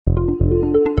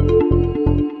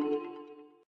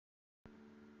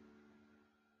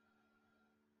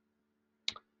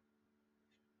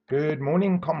Good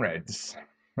morning, comrades.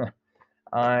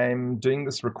 I'm doing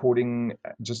this recording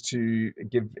just to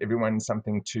give everyone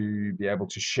something to be able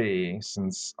to share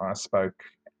since I spoke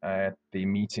at the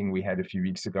meeting we had a few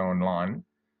weeks ago online.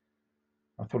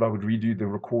 I thought I would redo the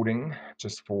recording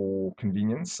just for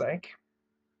convenience sake.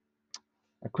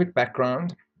 A quick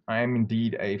background. I am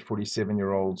indeed a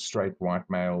 47-year-old straight white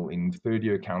male in third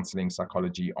year counseling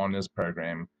psychology honors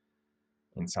program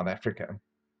in South Africa.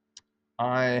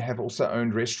 I have also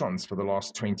owned restaurants for the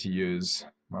last 20 years.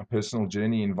 My personal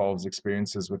journey involves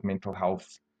experiences with mental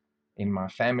health in my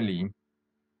family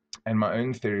and my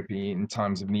own therapy in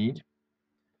times of need.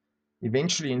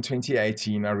 Eventually, in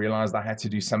 2018, I realized I had to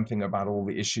do something about all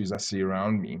the issues I see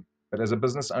around me. But as a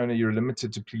business owner, you're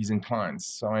limited to pleasing clients,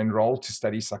 so I enrolled to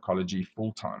study psychology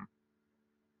full time.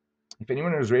 If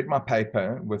anyone has read my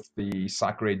paper with the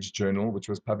PsychReg journal, which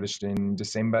was published in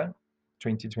December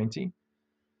 2020,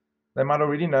 they might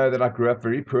already know that I grew up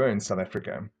very poor in South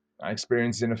Africa. I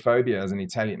experienced xenophobia as an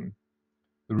Italian.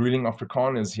 The ruling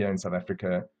Afrikaners here in South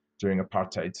Africa during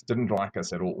apartheid didn't like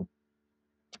us at all.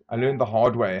 I learned the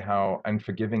hard way how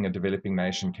unforgiving a developing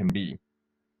nation can be.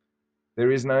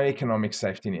 There is no economic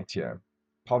safety net here.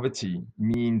 Poverty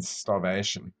means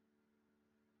starvation.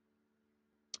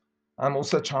 I'm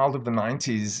also a child of the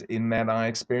 90s in that I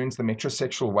experienced the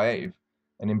metrosexual wave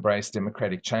and embraced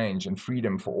democratic change and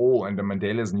freedom for all under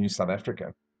Mandela's new South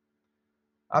Africa.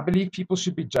 I believe people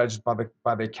should be judged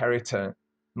by their character,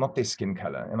 not their skin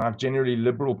color, and I have generally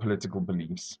liberal political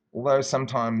beliefs, although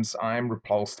sometimes I am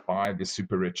repulsed by the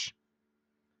super rich.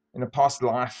 In a past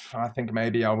life, I think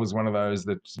maybe I was one of those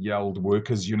that yelled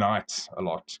 "Workers Unite" a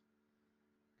lot.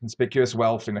 Conspicuous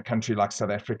wealth in a country like South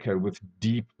Africa with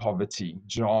deep poverty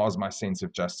jars my sense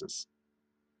of justice.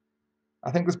 I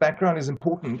think this background is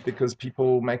important because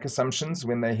people make assumptions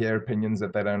when they hear opinions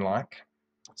that they don't like.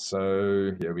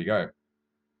 So here we go.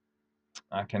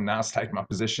 I can now state my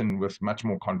position with much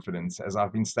more confidence as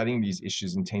I've been studying these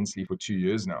issues intensely for 2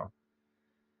 years now.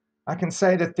 I can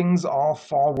say that things are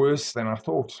far worse than I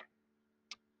thought.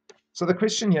 So the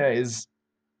question here is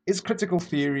critical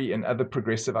theory and other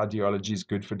progressive ideologies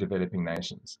good for developing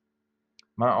nations?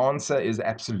 My answer is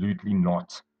absolutely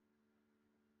not.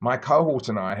 My cohort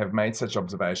and I have made such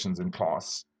observations in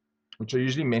class, which are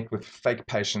usually met with fake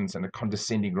patience and a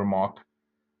condescending remark,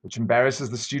 which embarrasses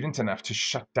the student enough to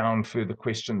shut down further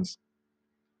questions.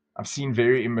 I've seen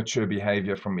very immature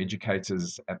behavior from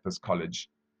educators at this college,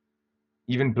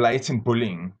 even blatant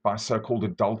bullying by so-called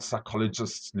adult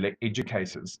psychologists,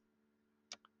 educators.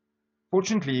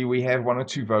 Fortunately, we have one or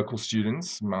two vocal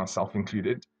students, myself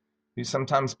included, who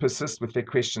sometimes persist with their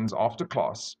questions after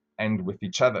class and with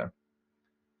each other.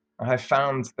 I have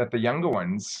found that the younger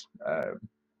ones,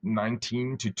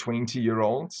 19 to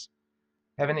 20-year-olds,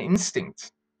 have an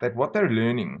instinct that what they're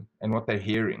learning and what they're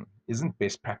hearing isn't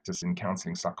best practice in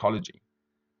counseling psychology,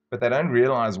 but they don't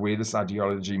realize where this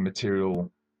ideology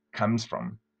material comes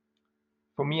from.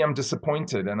 For me, I'm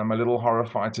disappointed and I'm a little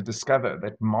horrified to discover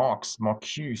that Marx,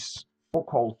 Marcuse,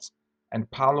 Foucault, and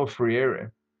Paulo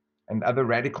Freire and other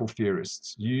radical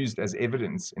theorists used as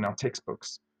evidence in our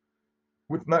textbooks,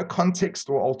 with no context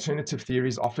or alternative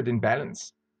theories offered in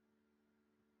balance.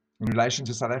 In relation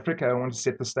to South Africa, I want to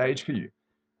set the stage for you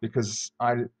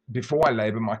before I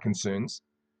labor my concerns,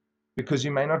 because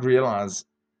you may not realize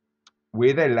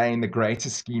where they lay in the greater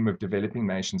scheme of developing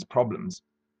nations' problems.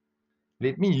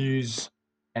 Let me use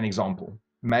an example.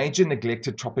 Major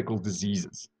neglected tropical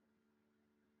diseases.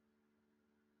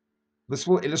 This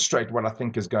will illustrate what I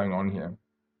think is going on here.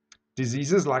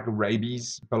 Diseases like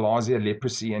rabies, bilharzia,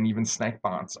 leprosy, and even snake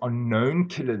bites are known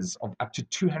killers of up to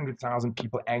 200,000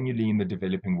 people annually in the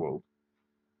developing world.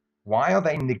 Why are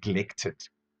they neglected?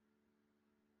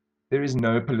 There is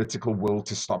no political will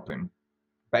to stop them.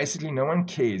 Basically, no one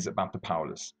cares about the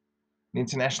powerless. The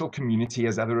international community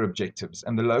has other objectives,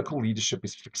 and the local leadership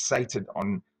is fixated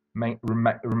on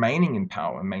remaining in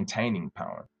power and maintaining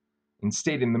power.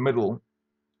 Instead, in the middle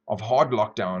of hard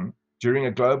lockdown during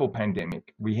a global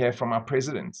pandemic, we hear from our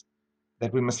president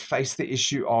that we must face the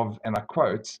issue of, and I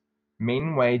quote,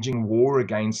 men waging war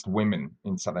against women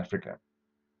in South Africa.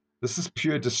 This is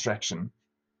pure distraction.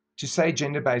 To say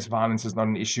gender-based violence is not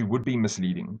an issue would be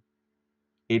misleading.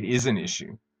 It is an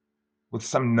issue, with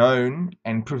some known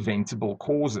and preventable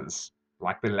causes,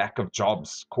 like the lack of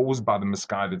jobs caused by the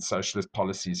misguided socialist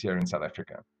policies here in South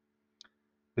Africa,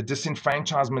 the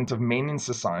disenfranchisement of men in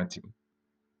society,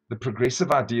 the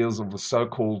progressive ideals of the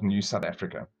so-called New South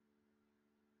Africa.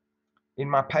 In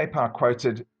my paper, I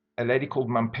quoted a lady called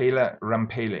Mamphela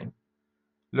Ramphele.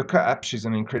 Look her up, she's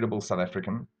an incredible South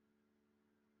African,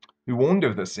 who warned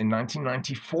of this in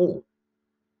 1994.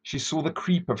 She saw the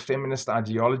creep of feminist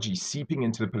ideology seeping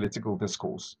into the political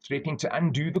discourse, threatening to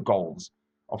undo the goals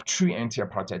of true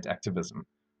anti-apartheid activism,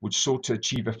 which sought to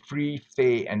achieve a free,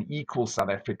 fair, and equal South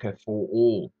Africa for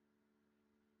all.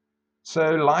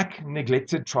 So, like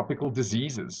neglected tropical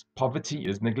diseases, poverty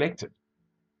is neglected.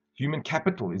 Human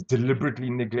capital is deliberately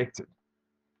neglected,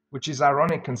 which is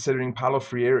ironic considering Paulo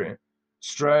Freire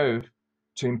strove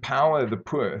to empower the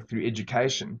poor through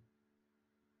education.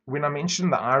 When I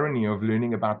mentioned the irony of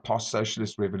learning about past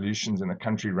socialist revolutions in a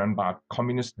country run by a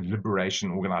communist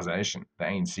liberation organization, the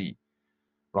ANC,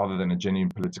 rather than a genuine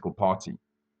political party,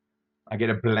 I get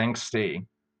a blank stare.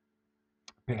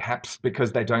 Perhaps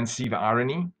because they don't see the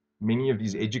irony. Many of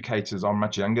these educators are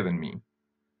much younger than me.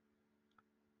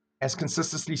 As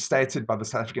consistently stated by the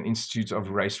South African Institute of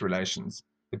Race Relations,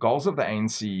 the goals of the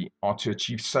ANC are to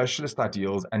achieve socialist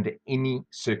ideals under any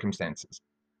circumstances.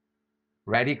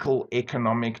 Radical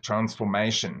economic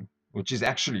transformation, which is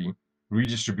actually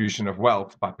redistribution of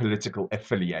wealth by political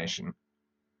affiliation.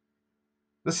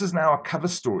 This is now a cover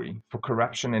story for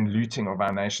corruption and looting of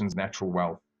our nation's natural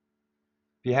wealth.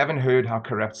 If you haven't heard how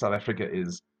corrupt South Africa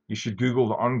is, you should Google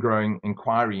the ongoing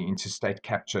inquiry into state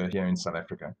capture here in South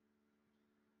Africa.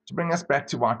 To bring us back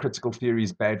to why critical theory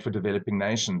is bad for developing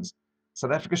nations,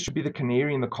 South Africa should be the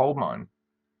canary in the coal mine.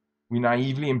 We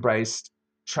naively embraced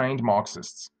trained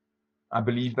Marxists. I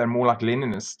believe they're more like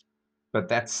Leninists, but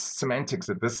that's semantics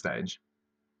at this stage.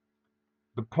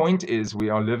 The point is we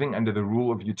are living under the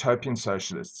rule of utopian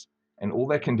socialists, and all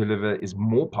they can deliver is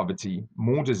more poverty,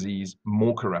 more disease,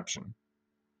 more corruption.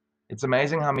 It's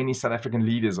amazing how many South African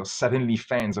leaders are suddenly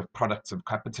fans of products of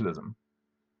capitalism.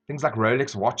 Things like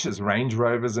Rolex watches, Range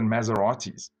Rovers, and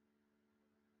Maseratis.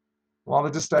 While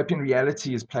the dystopian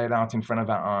reality is played out in front of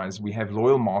our eyes, we have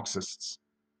loyal Marxists,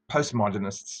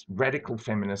 postmodernists, radical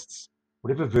feminists,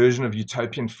 whatever version of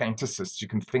utopian fantasists you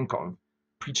can think of,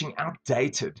 preaching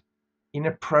outdated,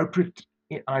 inappropriate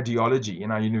ideology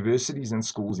in our universities and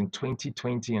schools in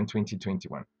 2020 and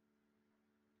 2021.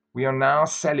 We are now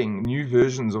selling new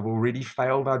versions of already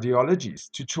failed ideologies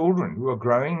to children who are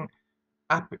growing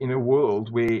up in a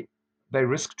world where they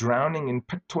risk drowning in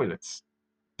pit toilets,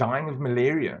 dying of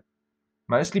malaria.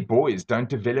 Mostly boys don't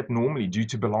develop normally due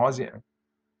to bilharzia,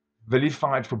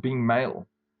 vilified for being male,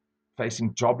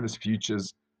 facing jobless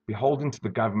futures, beholden to the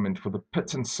government for the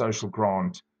pittance social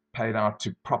grant paid out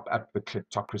to prop up the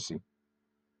kleptocracy.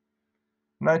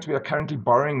 Note we are currently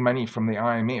borrowing money from the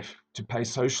IMF to pay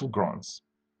social grants,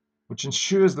 which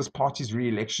ensures this party's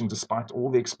re-election despite all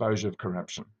the exposure of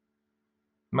corruption.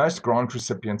 Most grant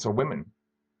recipients are women,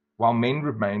 while men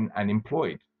remain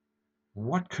unemployed.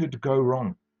 What could go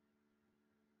wrong?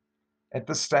 At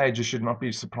this stage, you should not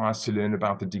be surprised to learn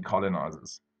about the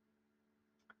decolonizers.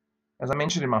 As I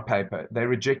mentioned in my paper, they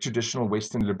reject traditional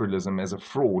Western liberalism as a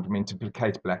fraud meant to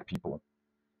placate black people.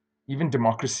 Even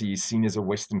democracy is seen as a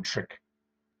Western trick.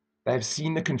 They have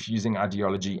seen the confusing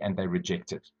ideology and they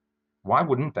reject it. Why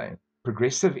wouldn't they?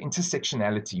 Progressive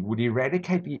intersectionality would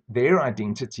eradicate their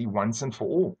identity once and for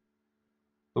all.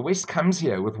 The West comes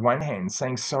here with one hand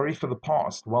saying sorry for the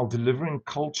past while delivering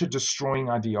culture-destroying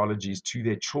ideologies to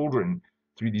their children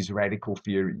through these radical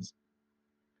theories.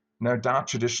 No doubt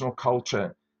traditional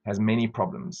culture has many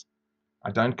problems.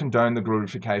 I don't condone the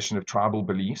glorification of tribal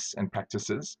beliefs and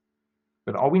practices,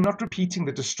 but are we not repeating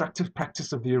the destructive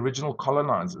practice of the original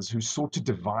colonizers who sought to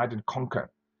divide and conquer?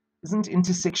 Isn't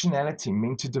intersectionality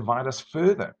meant to divide us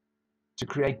further, to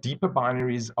create deeper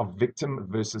binaries of victim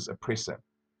versus oppressor?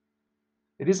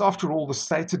 It is, after all, the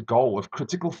stated goal of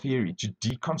critical theory to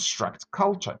deconstruct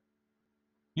culture,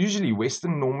 usually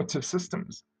Western normative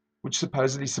systems, which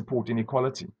supposedly support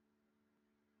inequality.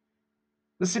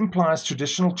 This implies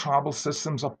traditional tribal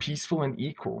systems are peaceful and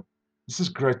equal. This is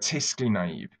grotesquely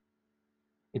naive.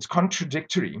 It's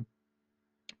contradictory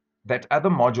that other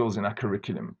modules in our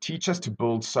curriculum teach us to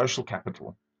build social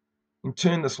capital. In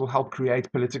turn, this will help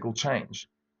create political change.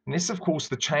 Unless, of course,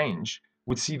 the change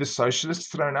would see the socialists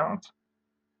thrown out.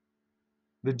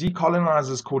 The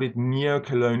decolonizers called it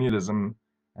neo-colonialism,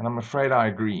 and I'm afraid I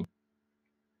agree.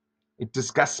 It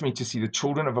disgusts me to see the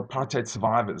children of apartheid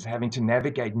survivors having to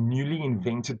navigate newly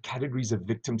invented categories of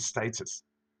victim status.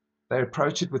 They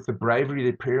approach it with the bravery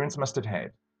their parents must have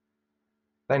had.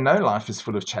 They know life is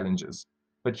full of challenges,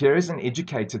 but here is an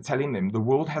educator telling them the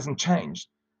world hasn't changed,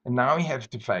 and now we have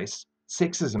to face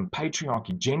sexism,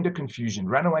 patriarchy, gender confusion,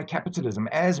 runaway capitalism,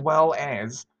 as well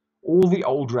as all the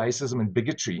old racism and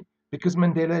bigotry, because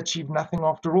Mandela achieved nothing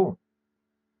after all.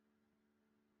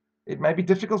 It may be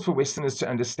difficult for Westerners to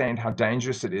understand how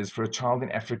dangerous it is for a child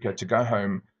in Africa to go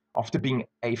home after being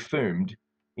affirmed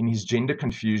in his gender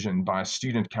confusion by a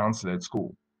student counselor at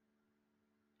school.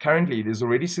 Currently, it is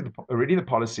already the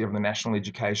policy of the national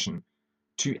education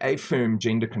to affirm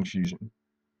gender confusion.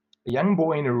 A young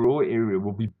boy in a rural area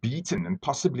will be beaten and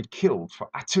possibly killed for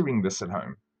uttering this at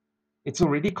home. It's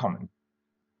already common.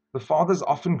 The fathers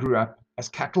often grew up as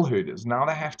cattle herders. Now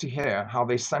they have to hear how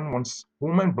their son wants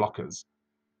hormone blockers,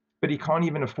 but he can't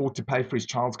even afford to pay for his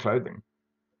child's clothing.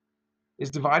 Is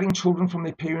dividing children from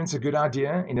their parents a good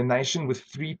idea in a nation with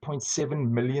 3.7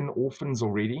 million orphans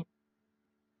already?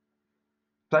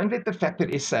 Don't let the fact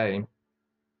that SA,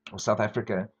 or South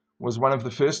Africa, was one of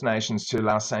the first nations to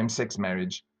allow same-sex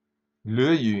marriage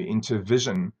lure you into a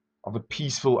vision of a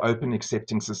peaceful, open,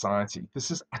 accepting society.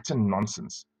 This is utter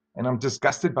nonsense, and I'm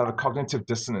disgusted by the cognitive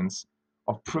dissonance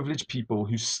of privileged people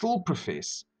who still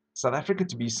profess South Africa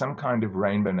to be some kind of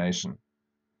rainbow nation.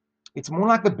 It's more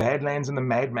like the Badlands in the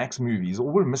Mad Max movies.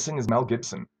 All we're missing is Mel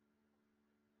Gibson.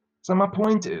 So my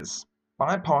point is,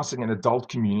 bypassing an adult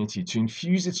community to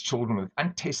infuse its children with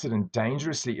untested and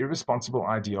dangerously irresponsible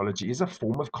ideology is a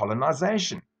form of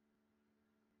colonization.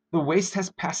 The West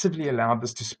has passively allowed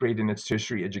this to spread in its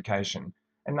tertiary education,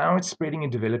 and now it's spreading in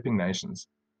developing nations.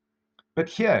 But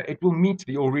here, it will meet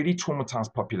the already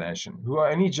traumatized population, who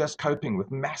are only just coping with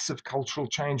massive cultural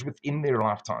change within their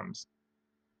lifetimes,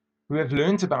 who have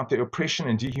learned about the oppression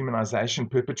and dehumanization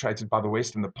perpetrated by the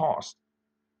West in the past.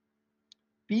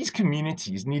 These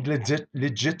communities need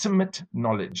legitimate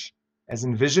knowledge, as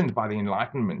envisioned by the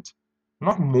Enlightenment,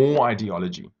 not more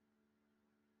ideology.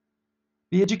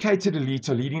 The educated elite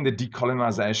are leading the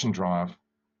decolonization drive,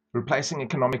 replacing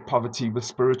economic poverty with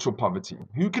spiritual poverty.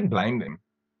 Who can blame them?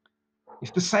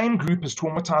 If the same group has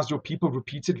traumatized your people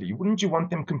repeatedly, wouldn't you want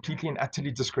them completely and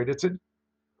utterly discredited?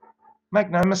 Make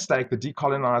no mistake, the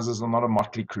decolonizers are not a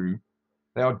motley crew.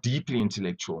 They are deeply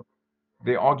intellectual.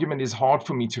 Their argument is hard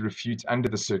for me to refute under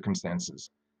the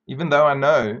circumstances, even though I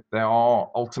know they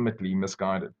are ultimately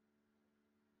misguided.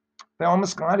 They are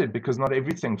misguided because not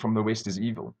everything from the West is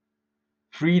evil.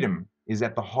 Freedom is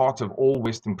at the heart of all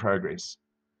Western progress.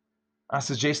 I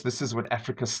suggest this is what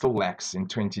Africa still lacks in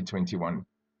 2021.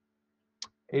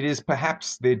 It is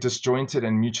perhaps their disjointed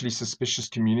and mutually suspicious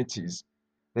communities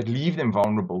that leave them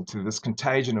vulnerable to this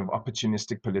contagion of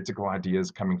opportunistic political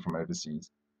ideas coming from overseas.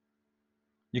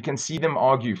 You can see them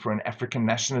argue for an African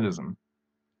nationalism.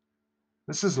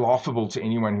 This is laughable to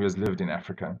anyone who has lived in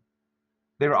Africa.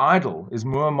 Their idol is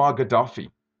Muammar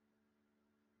Gaddafi.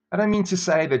 I don't mean to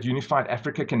say that unified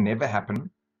Africa can never happen,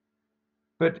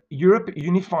 but Europe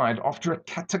unified after a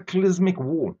cataclysmic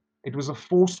war. It was a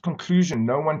forced conclusion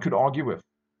no one could argue with.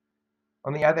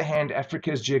 On the other hand,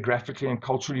 Africa is geographically and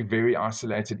culturally very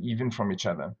isolated even from each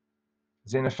other.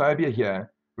 Xenophobia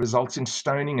here results in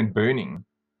stoning and burning.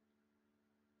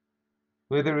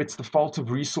 Whether it's the fault of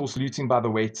resource looting by the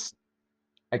West,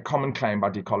 a common claim by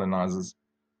decolonizers,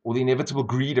 or the inevitable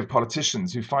greed of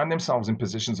politicians who find themselves in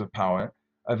positions of power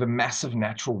over massive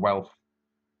natural wealth.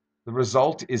 The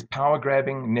result is power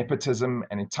grabbing, nepotism,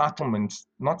 and entitlement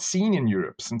not seen in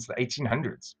Europe since the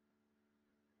 1800s.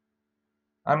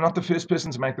 I'm not the first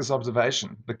person to make this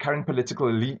observation. The current political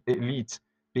elite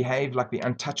behave like the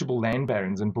untouchable land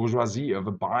barons and bourgeoisie of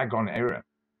a bygone era.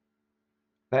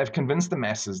 They have convinced the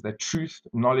masses that truth,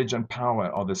 knowledge, and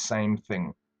power are the same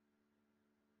thing.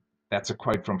 That's a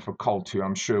quote from Foucault, who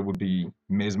I'm sure would be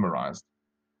mesmerized.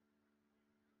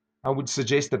 I would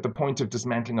suggest that the point of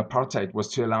dismantling apartheid was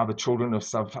to allow the children of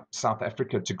South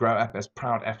Africa to grow up as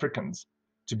proud Africans,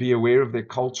 to be aware of their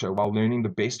culture while learning the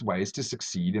best ways to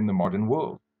succeed in the modern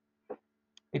world.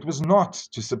 It was not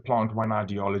to supplant one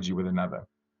ideology with another,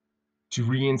 to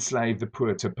re-enslave the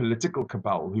poor to a political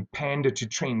cabal who pander to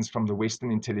trends from the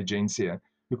Western intelligentsia,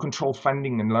 who control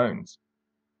funding and loans.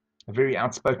 A very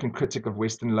outspoken critic of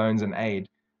Western loans and aid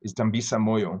is Dambisa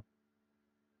Moyo.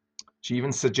 She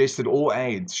even suggested all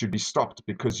aid should be stopped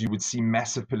because you would see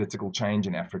massive political change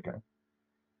in Africa.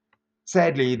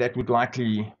 Sadly, that would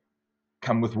likely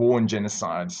come with war and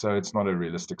genocide, so it's not a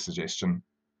realistic suggestion.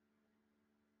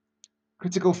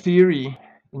 Critical theory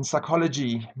in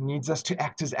psychology needs us to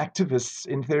act as activists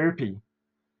in therapy.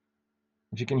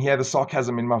 If you can hear the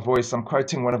sarcasm in my voice, I'm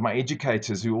quoting one of my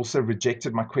educators who also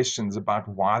rejected my questions about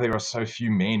why there are so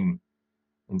few men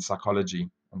in psychology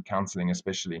and counseling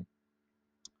especially.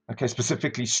 Okay,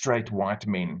 specifically straight white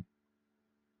men.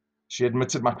 She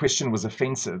admitted my question was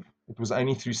offensive. It was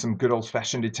only through some good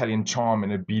old-fashioned Italian charm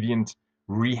and obedient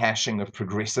rehashing of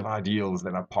progressive ideals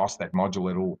that I passed that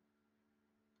module at all.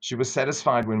 She was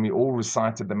satisfied when we all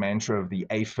recited the mantra of the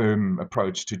affirm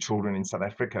approach to children in South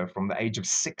Africa from the age of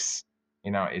 6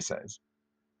 in our essays.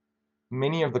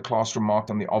 Many of the class remarked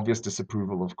on the obvious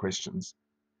disapproval of questions.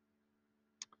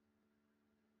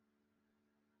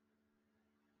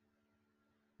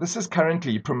 This is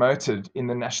currently promoted in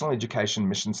the National Education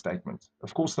Mission Statement.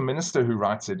 Of course, the minister who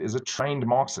writes it is a trained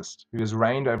Marxist who has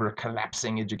reigned over a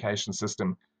collapsing education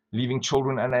system, leaving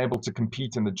children unable to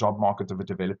compete in the job market of a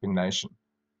developing nation.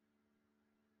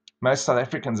 Most South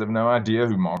Africans have no idea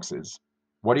who Marx is,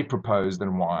 what he proposed,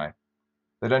 and why.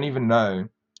 They don't even know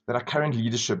that our current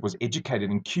leadership was educated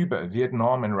in Cuba,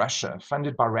 Vietnam, and Russia,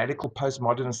 funded by radical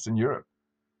postmodernists in Europe.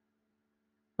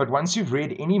 But once you've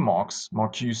read any Marx,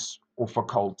 Marcuse, or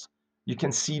Foucault, you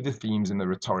can see the themes in the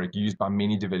rhetoric used by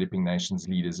many developing nations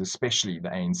leaders, especially the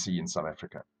ANC in South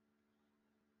Africa.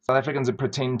 South Africans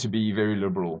pretend to be very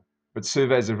liberal, but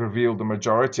surveys have revealed the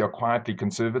majority are quietly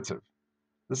conservative.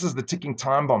 This is the ticking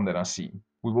time bomb that I see.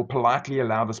 We will politely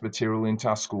allow this material into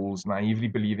our schools, naively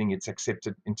believing it's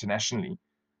accepted internationally.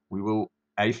 We will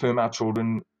affirm our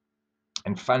children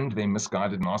and fund their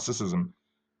misguided narcissism,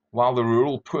 while the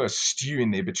rural poor stew in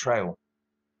their betrayal.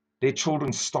 Their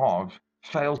children starve,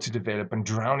 fail to develop, and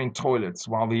drown in toilets,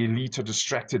 while the elite are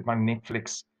distracted by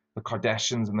Netflix, the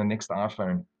Kardashians, and the next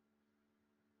iPhone.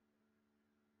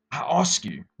 I ask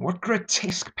you, what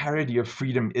grotesque parody of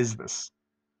freedom is this?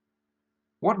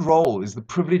 What role is the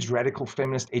privileged radical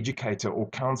feminist educator or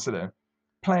counselor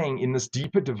playing in this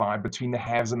deeper divide between the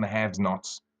haves and the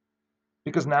have-nots?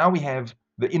 Because now we have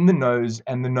the in the knows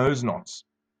and the knows nots.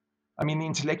 I mean, the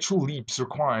intellectual leaps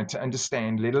required to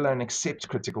understand, let alone accept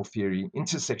critical theory,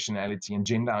 intersectionality, and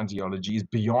gender ideology is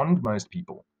beyond most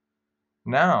people.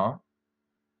 Now,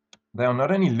 they are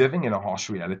not only living in a harsh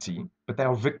reality, but they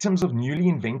are victims of newly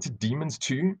invented demons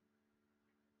too.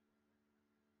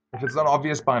 If it's not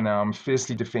obvious by now, I'm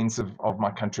fiercely defensive of my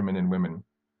countrymen and women.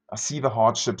 I see the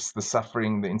hardships, the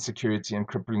suffering, the insecurity, and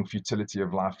crippling futility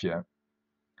of life here.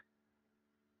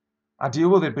 I deal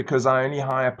with it because I only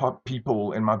hire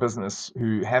people in my business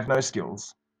who have no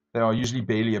skills. They are usually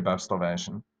barely above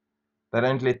starvation. They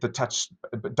don't let the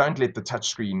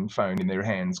touchscreen phone in their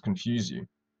hands confuse you.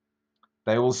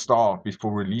 They will starve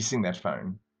before releasing that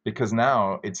phone because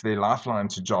now it's their lifeline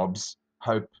to jobs,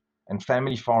 hope, and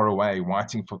family far away,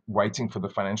 waiting for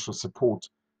the financial support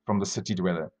from the city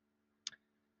dweller.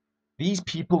 These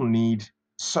people need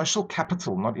social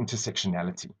capital, not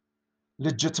intersectionality.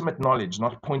 Legitimate knowledge,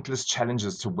 not pointless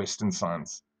challenges to Western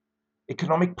science.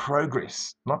 Economic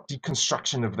progress, not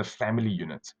deconstruction of the family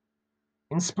unit.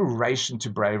 Inspiration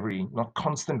to bravery, not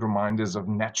constant reminders of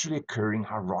naturally occurring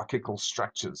hierarchical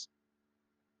structures.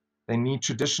 They need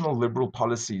traditional liberal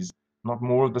policies, not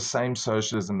more of the same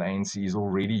socialism the ANC is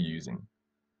already using.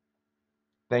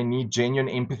 They need genuine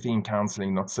empathy in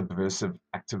counseling, not subversive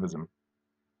activism.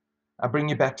 I bring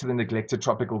you back to the neglected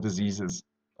tropical diseases.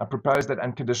 I propose that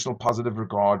unconditional positive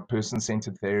regard,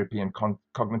 person-centered therapy, and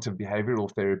cognitive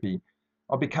behavioral therapy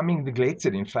are becoming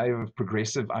neglected in favor of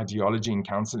progressive ideology in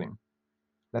counseling.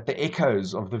 That the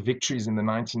echoes of the victories in the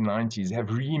 1990s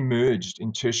have re-emerged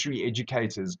in tertiary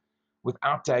educators with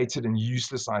outdated and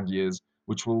useless ideas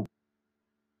which will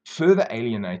further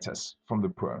alienate us from the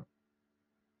poor.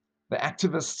 The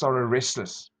activists are a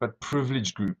restless but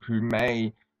privileged group who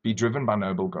may be driven by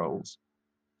noble goals,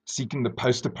 seeking the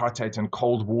post-apartheid and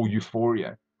Cold War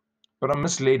euphoria, but are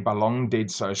misled by long-dead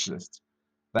socialists.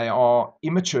 They are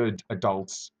immature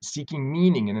adults seeking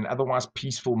meaning in an otherwise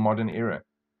peaceful modern era.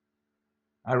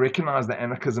 I recognize the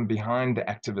anarchism behind the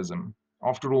activism.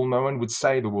 After all, no one would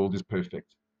say the world is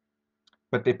perfect.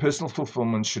 But their personal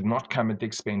fulfillment should not come at the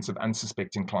expense of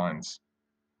unsuspecting clients.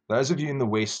 Those of you in the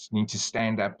West need to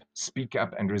stand up, speak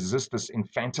up, and resist this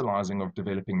infantilizing of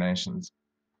developing nations.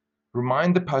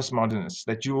 Remind the postmodernists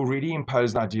that you already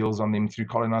imposed ideals on them through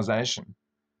colonization,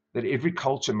 that every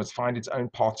culture must find its own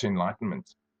path to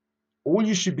enlightenment. All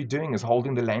you should be doing is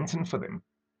holding the lantern for them.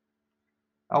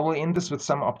 I will end this with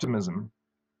some optimism.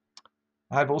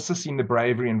 I have also seen the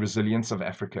bravery and resilience of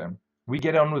Africa. We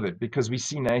get on with it because we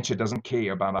see nature doesn't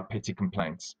care about our petty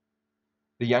complaints.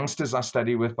 The youngsters I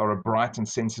study with are a bright and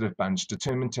sensitive bunch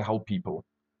determined to help people.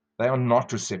 They are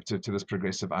not receptive to this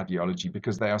progressive ideology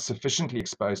because they are sufficiently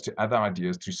exposed to other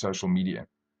ideas through social media.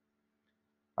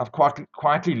 I've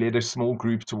quietly led a small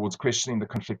group towards questioning the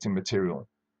conflicting material.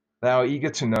 They are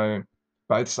eager to know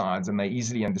both sides and they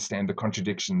easily understand the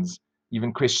contradictions,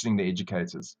 even questioning the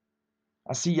educators.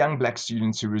 I see young black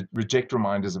students who reject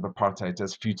reminders of apartheid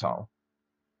as futile.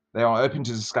 They are open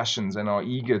to discussions and are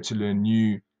eager to learn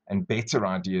new and better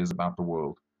ideas about the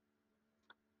world.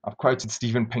 I've quoted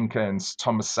Steven Pinker and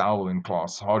Thomas Sowell in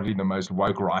class, hardly the most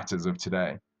woke writers of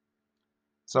today.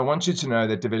 So I want you to know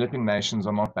that developing nations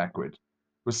are not backward.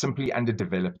 We're simply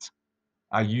underdeveloped.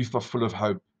 Our youth are full of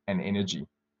hope and energy.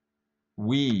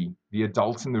 We, the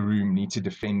adults in the room, need to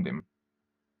defend them.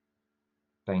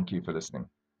 Thank you for listening.